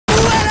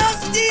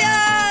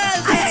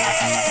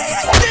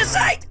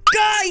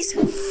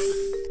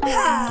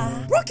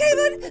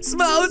Brookhaven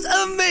smells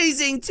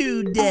amazing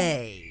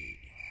today.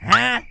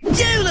 Huh?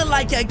 You look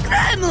like a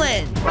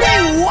gremlin!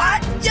 Wait,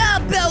 what?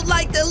 You're built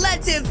like the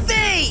letter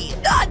V!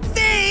 Not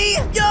V!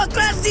 You're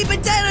crusty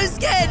potato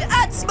skin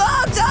and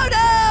small total!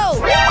 Oh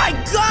my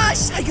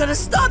gosh! I gotta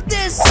stop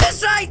this!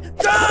 That's right!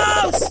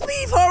 Gross!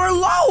 Leave her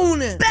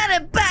alone!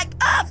 Better back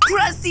up,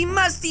 crusty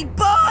musty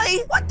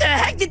boy! What the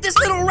heck did this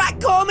little rat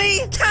call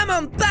me? Come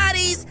on,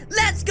 baddies!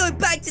 Let's go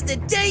back to the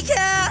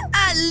daycare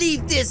and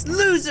leave this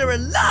loser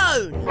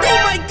alone!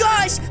 Oh my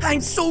gosh!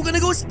 I'm so gonna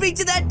go speak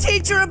to that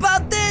teacher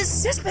about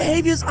this! This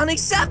behavior is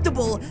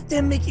unacceptable.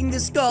 They're making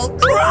this girl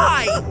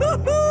cry.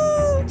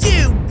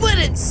 You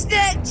wouldn't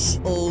snitch.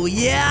 Oh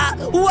yeah?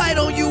 Why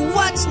don't you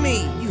watch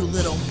me, you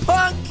little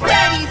punk?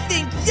 Where do you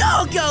think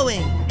you're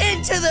going?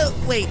 Into the...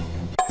 Wait.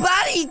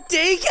 Baddie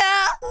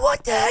Daycare?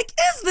 What the heck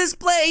is this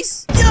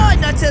place? You're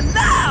not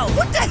allowed.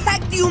 What the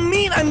heck do you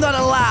mean I'm not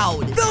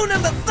allowed? Rule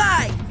number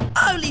 5.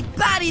 Only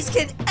baddies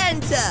can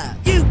enter.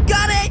 You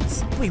got it?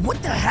 Wait,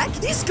 what the heck?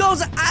 These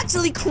girls are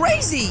actually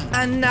crazy.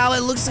 And now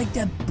it looks like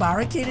they're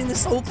barricading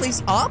this whole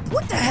place up.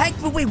 What the heck?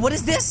 But wait, what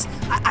is this?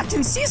 I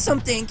can see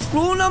something.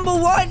 Rule number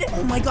 1.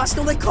 Oh my gosh,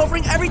 no, they're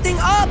covering everything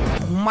up.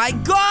 Oh my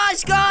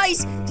gosh,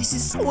 guys. This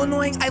is so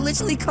annoying. I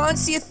literally can't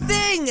see a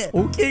thing.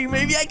 Okay,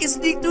 maybe I can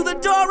sneak through the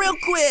door real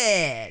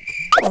quick.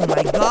 Oh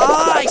my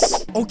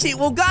gosh. Okay,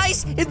 well,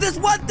 guys, if there's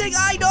one thing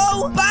I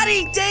know,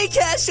 Baddie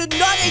Daycare should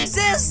not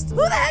exist. Who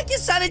the heck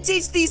is trying to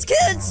teach these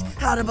kids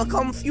how to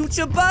become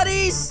future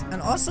buddies?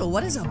 And also,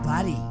 what is a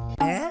buddy?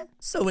 Eh?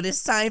 So it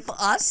is time for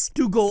us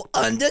to go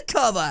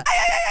undercover.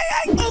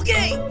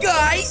 Okay,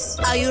 guys,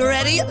 are you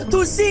ready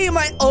to see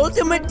my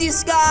ultimate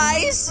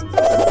disguise?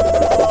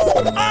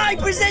 I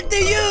present to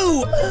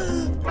you,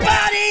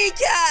 Baddie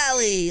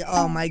Callie.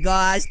 Oh my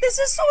gosh, this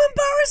is so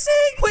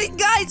embarrassing. Wait,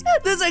 guys,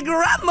 there's a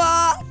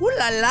grandma. Ooh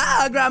la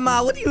la,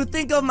 grandma, what do you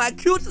think of my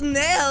cute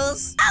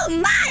nails? Oh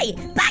my,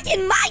 back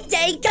in my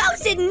day,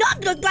 ghosts did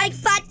not look like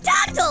fat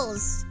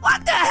turtles.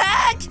 What the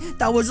heck?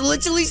 That was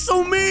literally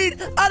so mean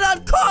and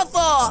uncalled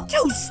for.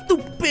 You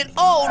stupid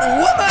old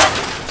woman.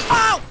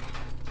 Oh!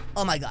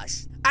 Oh my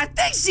gosh. I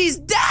think she's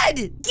dead.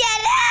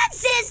 Get out,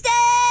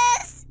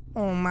 sisters!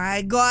 Oh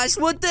my gosh,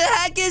 what the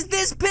heck is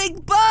this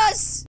pink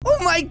bus? Oh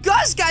my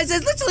gosh, guys,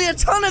 there's literally a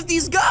ton of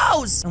these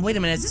ghosts. And wait a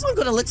minute, is this one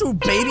got a little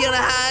baby on a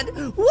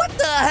hand? What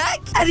the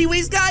heck?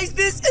 Anyways, guys,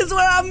 this is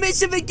where our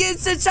mission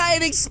begins to try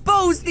and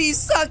expose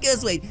these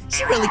suckers. Wait,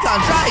 she really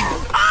can't drive.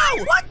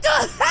 Oh, what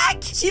the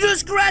heck? She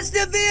just crashed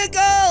the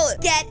vehicle.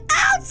 Get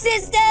out,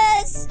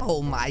 sisters!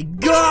 Oh my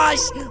gosh,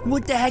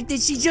 what the heck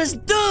did she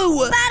just do?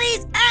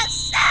 Baddies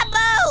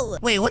assemble!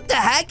 Wait, what the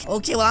heck?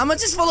 Okay, well, I'm gonna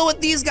just follow what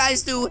these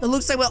guys do. It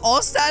looks like we're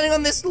all standing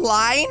on this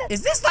line.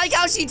 Is this like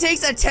how she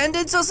takes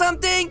attendance or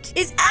something?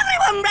 Is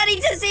everyone ready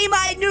to see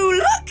my new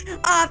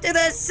look after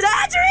the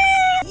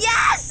surgery?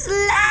 Yes,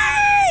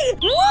 Slay!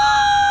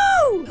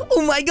 Woo!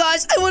 Oh my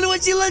gosh, I wonder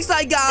what she looks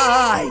like,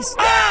 guys.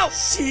 Oh,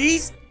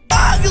 she's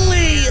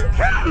ugly.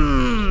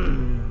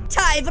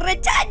 Time for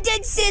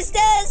attendance,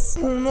 sisters!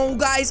 Oh no,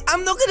 guys,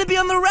 I'm not gonna be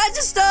on the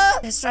register.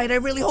 That's right, I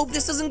really hope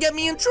this doesn't get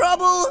me in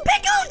trouble.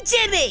 Pickle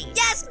Jimmy!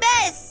 Yes,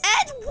 miss!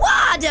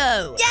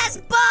 Eduardo! Yes,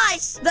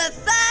 boss! The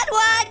third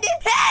one!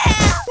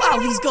 Here! Wow,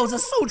 these girls are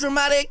so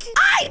dramatic.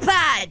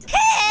 iPad!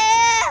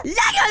 Here!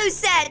 Lego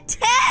set!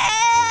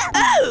 Here!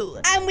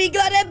 Oh! And we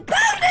got a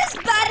bonus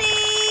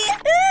buddy!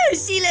 Ooh,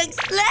 she looks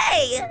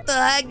slay! What the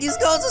heck? These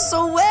girls are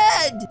so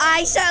weird.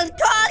 I shall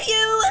call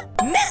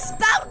you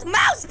Misspelt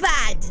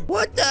Mousepad!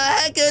 What the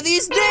heck are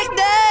these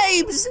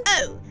nicknames?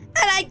 Oh,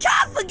 and I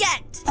can't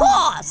forget,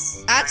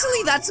 Horse!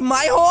 Actually, that's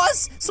my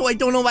horse, so I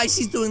don't know why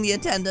she's doing the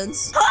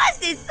attendance.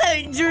 Horse is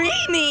so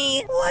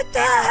dreamy! What the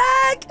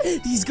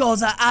heck? These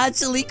girls are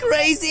actually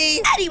crazy.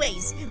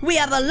 Anyways, we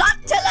have a lot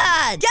to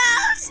learn.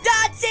 Girls,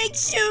 dancing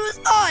shoes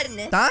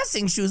on!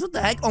 Dancing shoes? What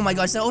the heck? Oh my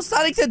gosh, they're all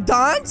starting to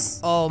dance?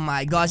 Oh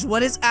my gosh,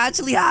 what is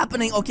actually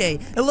happening? Okay,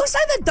 it looks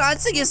like they're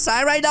dancing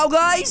inside right now,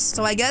 guys.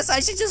 So I guess I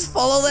should just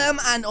follow them.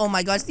 And oh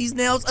my gosh, these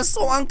nails are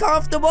so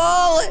uncomfortable.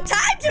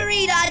 Time to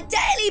read our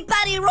daily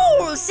buddy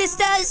rules,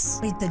 sisters.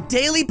 Wait, the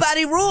daily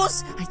baddie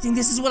rules? I think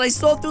this is what I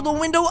saw through the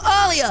window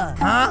earlier.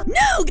 Huh?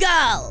 No,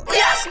 girl!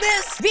 Yes,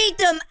 miss! Read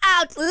them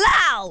out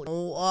loud!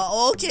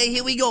 Oh, okay,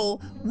 here we go.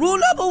 Rule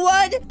number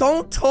 1,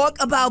 don't talk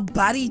about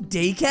Baddie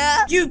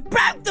Daycare. You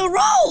broke the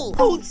rule!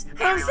 Oops,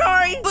 I'm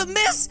sorry. But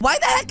miss, why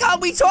the heck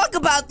can't we talk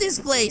about this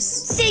place?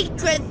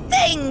 Secret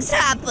things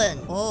happen.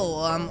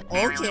 Oh,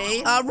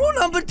 okay. Rule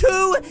number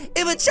 2,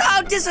 if a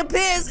child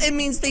disappears, it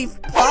means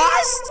they've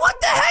passed?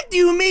 What the heck do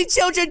you mean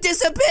children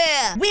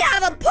disappear? We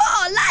have a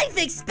poor life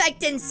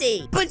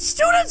expectancy. But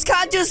students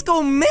can't just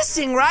go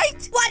missing,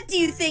 right? What do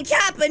you think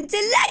happened to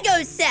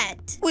Lego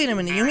set? Wait a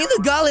minute, you mean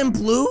the girl in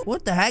blue?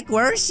 What the heck?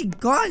 Where is she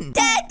gone?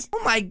 yet?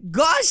 Oh my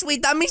gosh,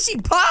 wait, that means she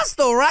passed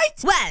though, right?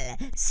 Well,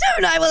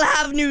 soon I will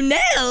have new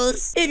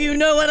nails, if you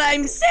know what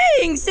I'm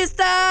saying,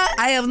 sister.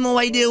 I have no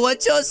idea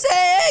what you're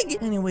saying.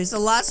 Anyways, the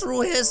last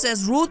rule here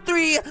says, Rule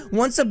 3,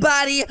 once a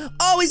baddie,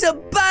 always a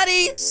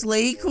baddie.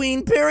 Slay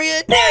queen,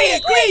 period.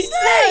 Period, queen,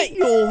 slay.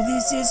 Yo,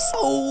 this is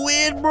so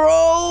weird,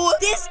 bro.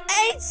 This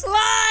ain't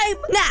slime.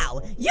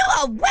 Now, you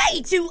are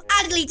way too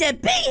ugly to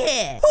be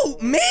here. Who,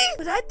 me?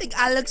 But I think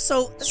I look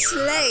so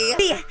slay.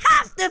 We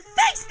have to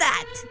fix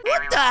that.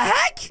 What the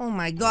heck? Oh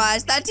my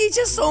gosh, that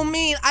teacher's so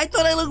mean. I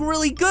thought I looked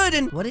really good.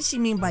 And what does she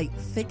mean by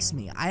fix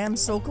me? I am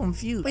so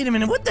confused. Wait a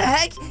minute, what the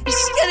heck?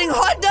 Is she getting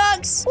hot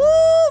dogs?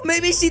 Ooh,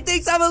 maybe she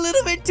thinks I'm a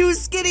little bit too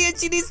skinny and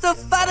she needs to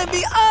fatten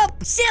me up.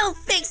 She'll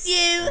fix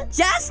you,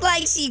 just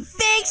like she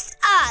fixed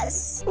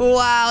us.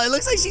 Wow, it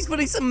looks like she's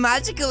putting some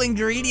magical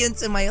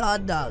ingredients in my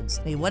hot dogs.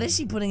 Hey, what is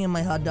she putting in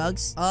my hot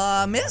dogs?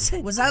 Miss,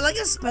 was that like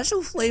a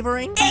special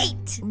flavoring?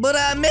 8.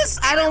 But, miss,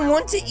 I don't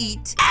want to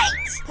eat.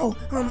 8. Oh,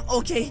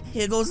 okay,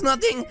 here goes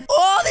nothing.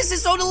 Oh, this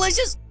is so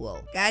delicious.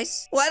 Whoa,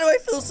 guys, why do I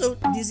feel so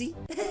dizzy?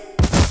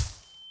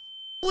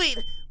 Wait,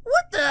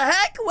 what the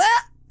heck? Where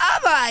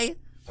am I?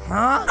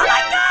 Huh? Oh my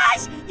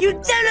gosh! You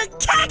don't look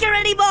cacker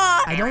anymore!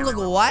 I don't look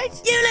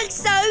what? You look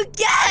so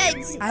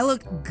good! I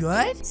look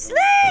good? Slay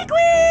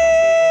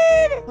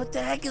queen! What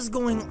the heck is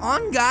going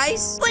on,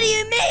 guys? What do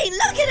you mean?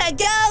 Look at her,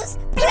 girls!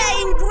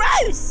 Playing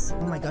gross!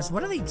 Oh my gosh,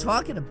 what are they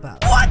talking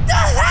about? What the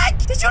heck?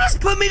 Did you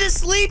just put me to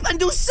sleep and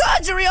do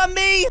surgery on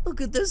me? Look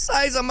at the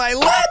size of my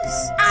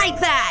lips!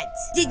 iPad!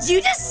 Did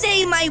you just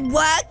say my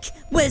work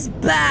was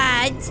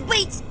bad?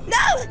 Wait,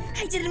 no!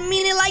 I didn't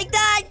mean it like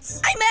that!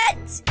 I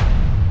meant...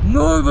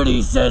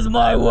 Nobody says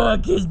my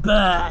work is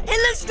bad. It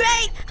looks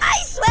great! I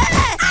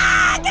swear!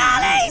 Ah,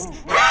 gollies!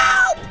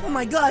 Help! Oh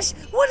my gosh,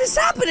 what is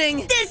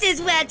happening? This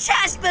is where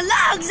trash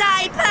belongs,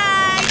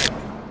 iPad!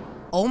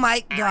 Oh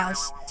my gosh,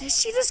 did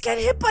she just get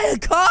hit by a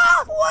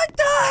car? What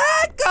the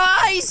heck,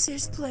 guys?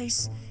 This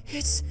place,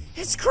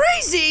 it's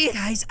crazy.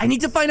 Guys, I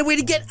need to find a way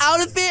to get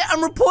out of here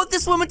and report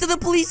this woman to the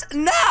police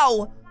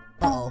now.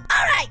 Uh-oh.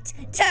 Alright,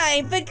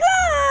 time for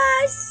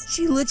class!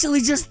 She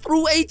literally just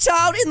threw a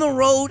child in the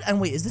road.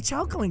 And wait, is the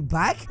child coming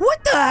back?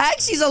 What the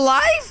heck? She's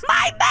alive?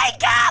 My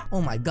makeup!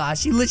 Oh my gosh,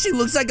 she literally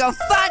looks like a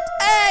fat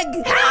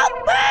egg! Help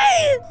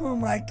me! Oh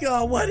my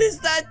god, what is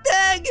that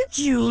thing?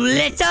 You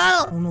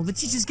little! Oh no, the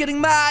teacher's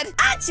getting mad.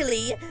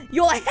 Actually,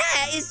 your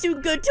hair is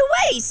too good to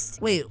waste!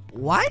 Wait,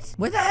 what?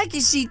 Where the heck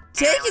is she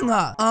taking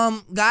her?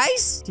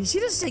 Guys? Did she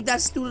just take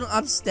that student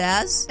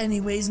upstairs?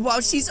 Anyways,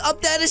 while she's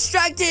up there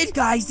distracted,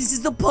 guys, this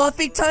is the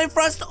perfect time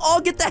for us to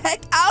all get the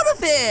heck out of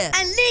here.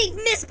 And leave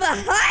Miss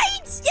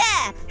behind?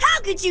 Yeah,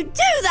 how could you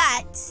do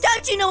that?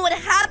 Don't you know what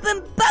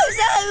happened,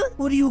 bozo?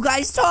 What are you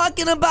guys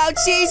talking about?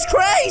 She's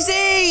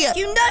crazy!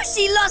 You know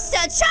she lost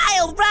her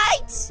child,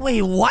 right?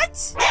 Wait,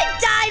 what?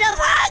 It died of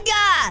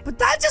hunger! But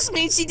that just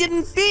means she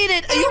didn't feed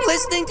it. Are you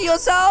listening to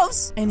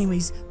yourselves?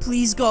 Anyways,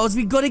 please, girls,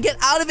 we gotta get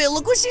out of here.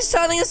 Look what she's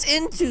turning us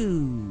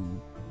into.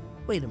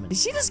 Wait a minute. Did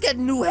she just get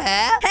new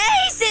hair?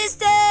 Hey,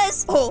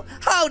 sisters! Oh,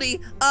 howdy.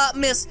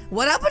 Miss,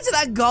 what happened to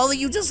that girl that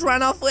you just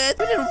ran off with?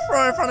 You didn't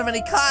throw her in front of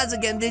any cars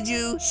again, did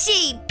you?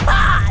 She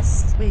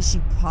passed! Wait, she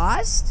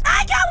paused?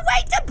 I can't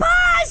wait to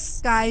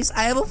pass! Guys,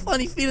 I have a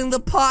funny feeling the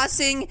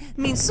passing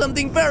means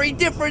something very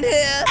different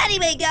here.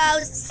 Anyway,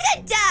 girls,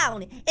 sit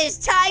down. It's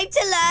time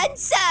to learn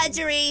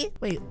surgery.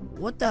 Wait,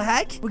 what the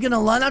heck? We're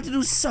gonna learn how to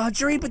do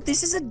surgery, but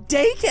this is a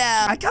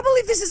daycare. I can't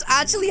believe this is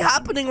actually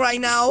happening right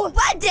now.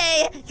 One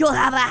day, you'll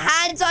have a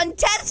hands-on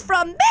test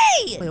from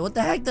me. Wait, what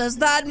the heck does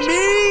that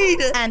mean?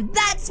 And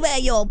that's where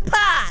you'll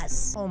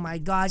pass. Oh my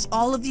gosh,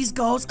 all of these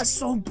girls are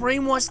so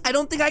brainwashed. I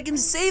don't think I can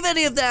save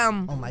any of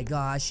them. Oh my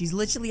gosh, she's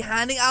literally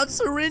handing out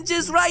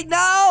syringes right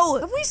now.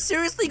 Are we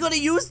seriously gonna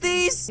use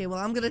these? Okay, well,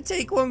 I'm gonna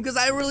take one because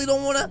I really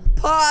don't want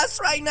to pass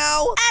right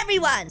now.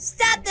 Everyone,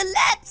 stab the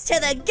lips to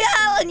the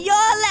girl on your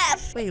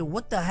left. Wait,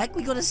 what the heck?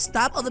 We gotta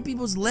stop other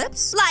people's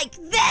lips? Like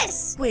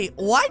this. Wait,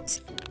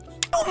 what?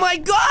 Oh my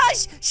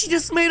gosh! She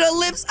just made her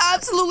lips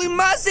absolutely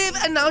massive,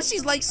 and now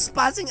she's like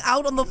spazzing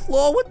out on the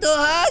floor. What the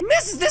heck?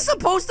 Miss, is this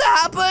supposed to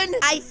happen?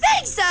 I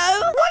think so.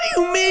 What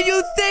do you mean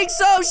you think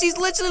so? She's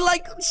literally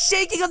like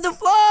shaking on the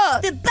floor.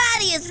 The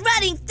body is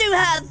running through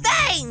her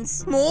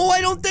veins. No,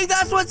 I don't think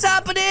that's what's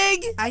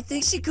happening. I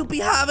think she could be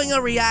having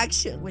a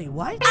reaction. Wait,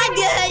 what? I'm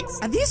good.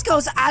 Are these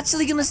girls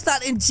actually gonna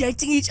start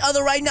injecting each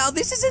other right now?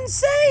 This is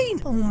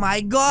insane. Oh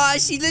my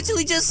gosh, she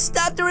literally just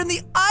stabbed her in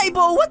the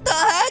eyeball. What the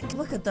heck?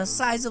 Look at the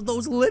size of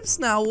those lips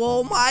now.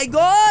 Oh my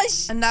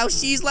gosh. And now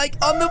she's like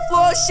on the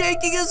floor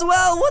shaking as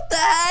well. What the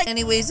heck?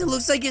 Anyways, it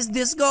looks like it's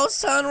this girl's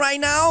turn right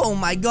now. Oh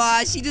my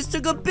gosh, she just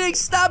took a big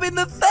stab in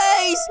the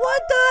face.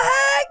 What the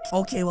heck?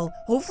 Okay, well,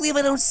 hopefully if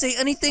I don't say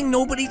anything,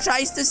 nobody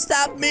tries to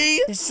stab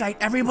me. That's right,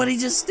 everybody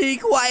just stay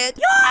quiet.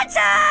 Your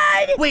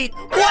turn. Wait,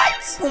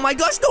 what? Oh my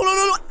gosh, no.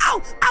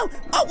 Ow, ow.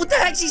 Oh, what the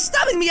heck? She's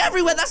stabbing me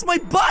everywhere. That's my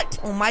butt.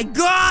 Oh my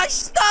gosh,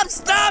 stop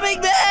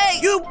stabbing me.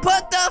 You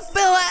put the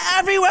filler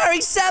everywhere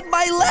except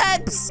my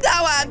lips.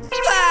 Now I'm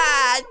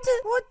fat.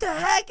 What the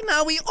heck?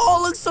 Now we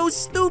all look so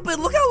stupid.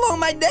 Look how long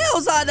my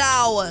nails are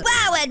now.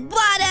 Wow,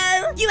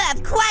 Eduardo.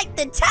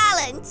 the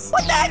talent.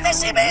 What the heck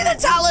does she mean, the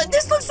talent?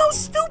 This looks so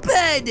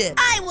stupid.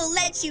 I will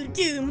let you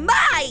do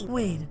mine.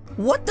 Wait,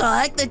 what the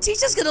heck? The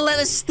teacher's gonna let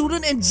a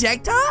student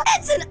inject her?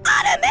 It's an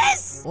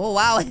autonomous. Oh,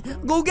 wow.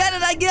 Go get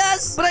it, I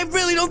guess. But I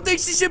really don't think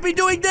she should be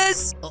doing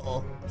this.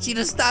 Uh-oh. She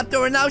just stopped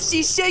her and now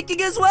she's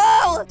shaking as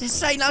well.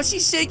 That's right, now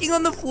she's shaking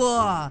on the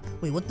floor.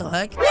 Wait, what the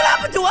heck? What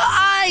happened to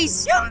her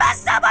eyes? You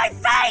messed up my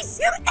face,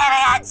 you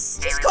idiots.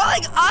 She's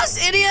calling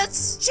us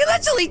idiots? She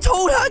literally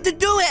told her to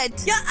do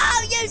it. You're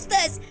all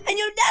useless, and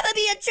you'll never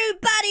be a true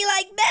baddie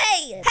like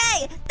me.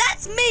 Hey,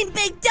 that's mean,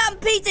 big dumb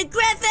Peter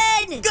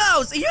Griffin.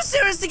 Ghost, are you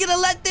seriously gonna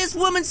let this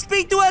woman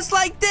speak to us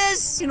like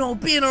this? You know,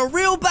 being a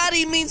real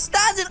baddie means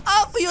standing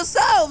up for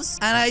yourselves.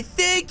 And I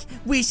think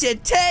we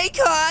should take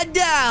her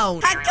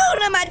down.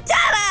 Hakuna Matata.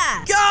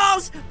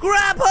 Ghost,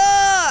 grab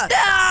her.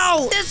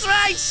 No, that's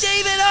right,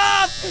 shave it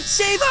off.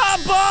 Shave her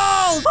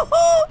balls.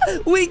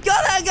 We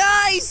got her,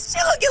 guys.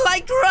 She's looking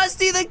like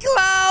Krusty the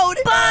Clown.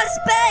 Boss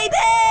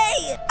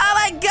baby. Oh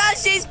my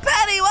gosh, she's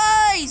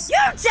Pennywise. You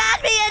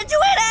turned me into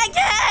it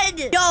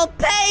again. You'll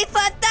pay for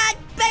that,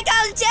 big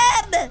old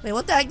Jim. Wait,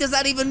 what the heck does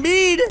that even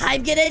mean?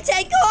 I'm gonna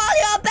take all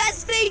your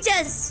best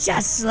features,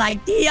 just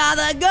like the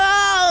other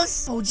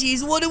girls. Oh,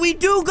 geez, what do we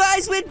do,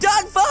 guys? We're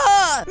done for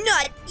her.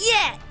 Not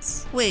yet.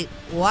 Wait,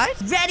 what?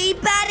 Ready,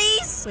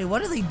 baddies? Wait,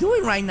 what are they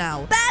doing right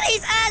now?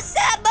 Baddies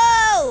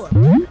assemble.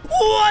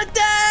 What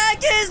the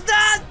heck is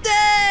that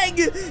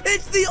thing?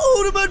 It's the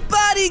ultimate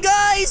baddie,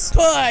 guys.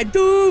 Time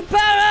to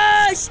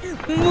perish.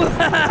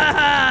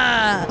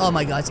 Oh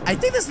my gosh, I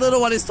think this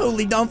little one is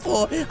totally done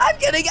for. I'm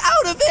getting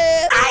out of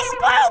here. I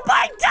spoiled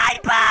my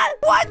diaper.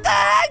 What the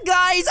heck,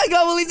 guys? I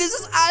can't believe this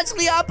is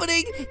actually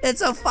happening.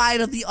 It's a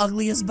fight of the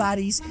ugliest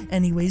baddies.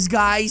 Anyways,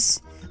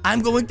 guys,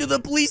 I'm going to the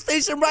police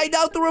station right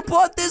now to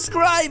report this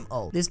crime.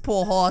 Oh, this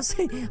poor horse.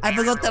 I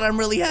forgot that I'm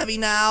really heavy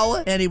now.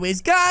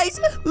 Anyways, guys,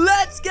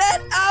 let's get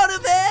out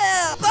of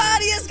here.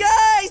 Baddies,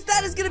 guys,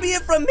 that is going to be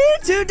it from me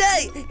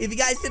today. If you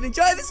guys did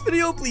enjoy this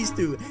video, please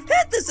do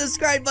hit the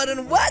subscribe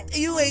button. What are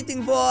you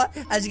waiting for?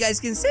 As you guys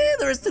can see,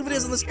 there is 2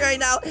 videos on the screen right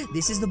now.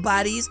 This is the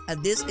baddies,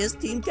 and this is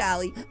Team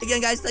Callie.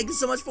 Again, guys, thank you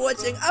so much for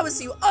watching. I will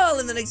see you all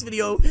in the next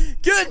video.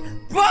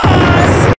 Goodbye.